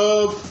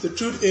 The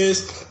truth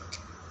is,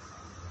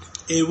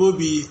 it will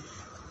be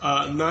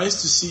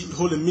nice to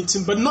hold a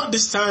meeting, but not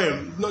this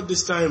time.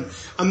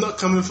 I'm not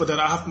coming for that.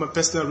 I have my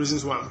personal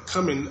reasons why I'm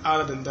coming.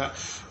 Other than that,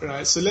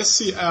 right? So let's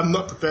see. I'm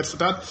not prepared for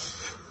that,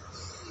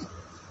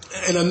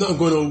 and I'm not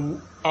going to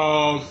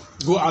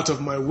go out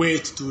of my way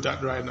to do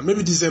that right now.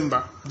 Maybe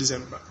December.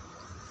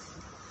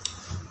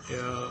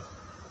 Yeah.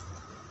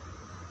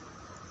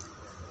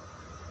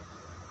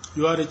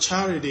 You are the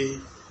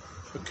charity,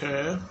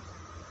 okay?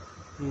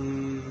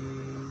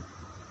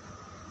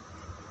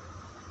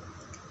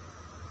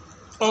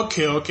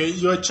 Okay.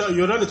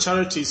 You're not a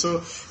charity,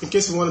 so in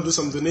case you want to do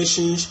some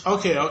donations,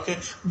 okay.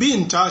 Be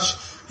in touch.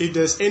 If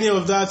there's any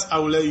of that, I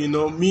will let you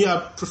know. Me, I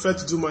prefer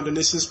to do my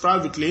donations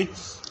privately.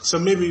 So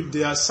maybe if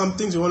there are some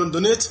things you want to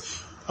donate,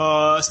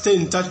 stay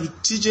in touch with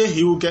TJ.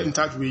 He will get in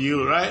touch with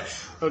you, right?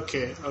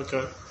 Okay.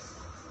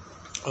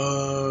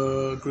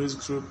 Grace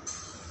Group.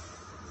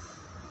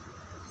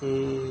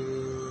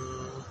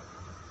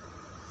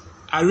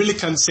 I really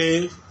can't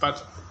say,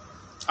 but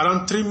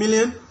around 3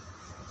 million.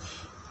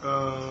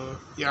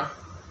 Yeah,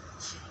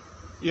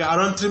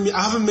 around 3 million.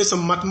 I haven't made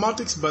some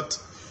mathematics, but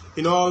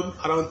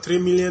around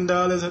 $3 million,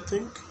 I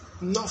think.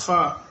 Not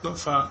far.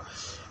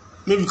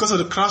 Maybe because of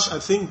the crash, I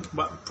think,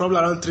 but probably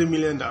around $3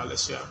 million.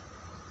 Yeah,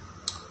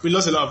 we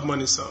lost a lot of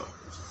money, so.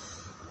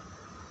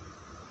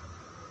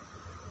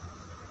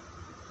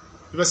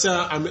 If I say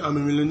I'm a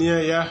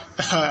millionaire, yeah,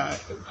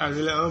 I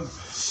really am.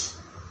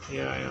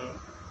 Yeah.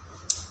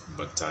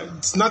 But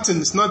it's nothing.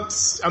 It's not.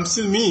 I'm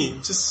still me.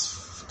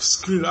 Just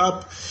screwed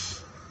up.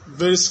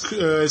 Very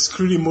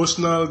screwed,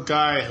 emotional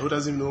guy who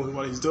doesn't know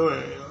what he's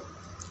doing.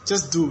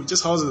 Just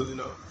hustle.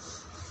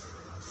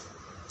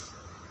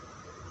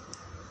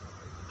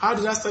 How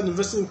did I start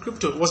investing in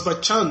crypto? It was by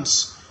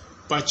chance.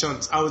 I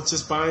was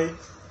just buying.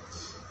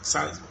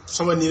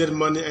 Someone needed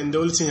money, and the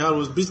only thing I had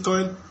was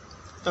Bitcoin.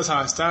 That's how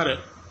I started.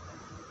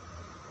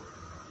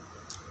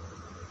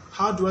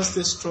 How do I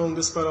stay strong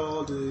despite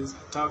all these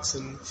attacks?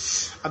 And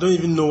I don't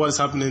even know what is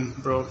happening,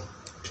 bro.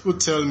 People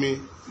tell me.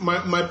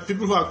 My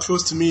people who are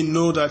close to me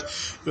know that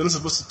you're not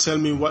supposed to tell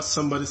me what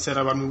somebody said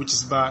about me, which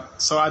is bad.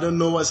 So I don't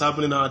know what's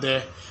happening out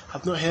there.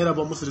 I've not heard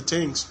about most of the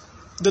things.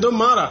 They don't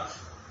matter.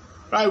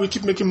 Right? We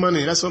keep making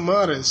money. That's what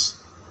matters.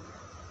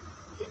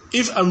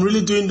 If I'm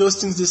really doing those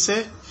things they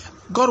say,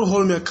 God will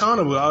hold me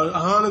accountable. I'll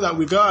honor that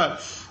with God.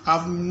 I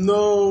have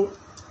no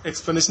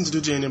explanation to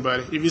do to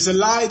anybody. If it's a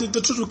lie,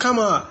 the truth will come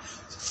out.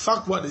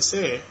 Fuck what they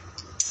say.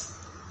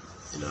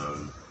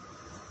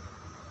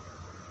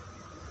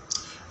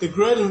 The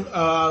GRED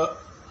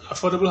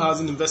Affordable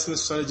Housing Investment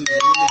Strategy is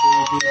really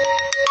very good,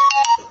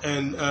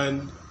 and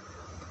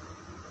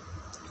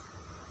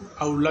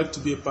I would like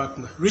to be a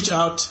partner. Reach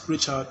out.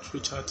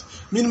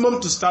 Minimum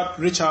to start,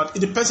 reach out.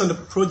 It depends on the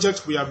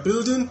project we are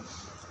building,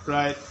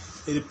 right?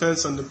 It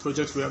depends on the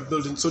project we are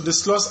building. So the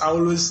slots are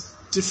always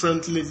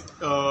differently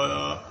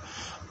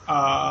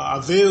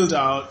availed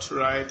out,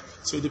 right?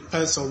 So it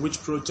depends on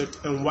which project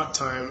and what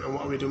time and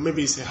what we do.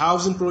 Maybe it's a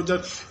housing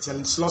project. It's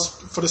a slots.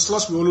 For the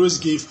slots, we always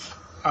give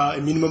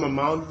a minimum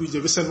amount. The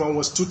recent one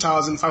was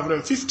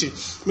 2,550.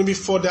 Maybe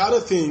for the other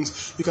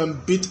things, you can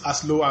bid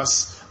as low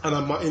as any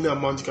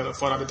amount you can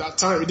afford at that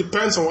time. It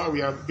depends on what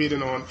we are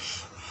bidding on.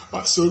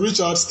 So reach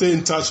out, stay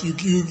in touch. You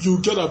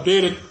get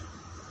updated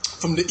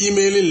from the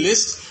emailing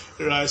list,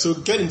 right? So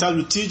get in touch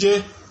with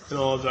TJ and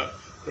all that,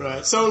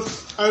 right? So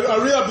I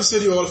really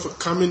appreciate you all for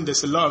coming.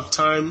 There's a lot of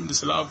time.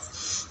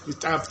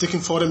 I've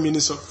taken 40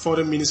 minutes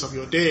of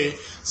your day.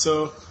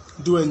 So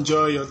do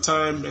enjoy your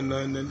time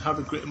and have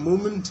a great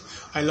moment.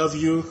 I love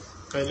you,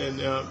 and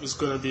it's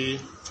going to be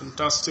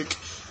fantastic.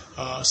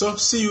 So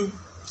see you.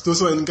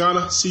 Those who are in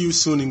Ghana, see you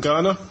soon in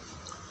Ghana.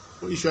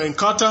 If you're in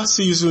Qatar,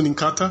 see you soon in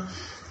Qatar.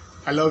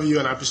 I love you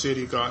and I appreciate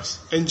you guys.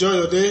 Enjoy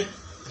your day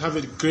and have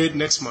a great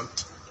next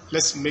month.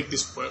 Let's make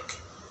this work.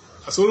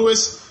 As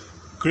always,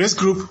 Grace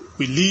Group,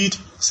 we lead.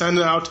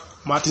 Signing out,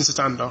 Martin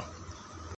Satando.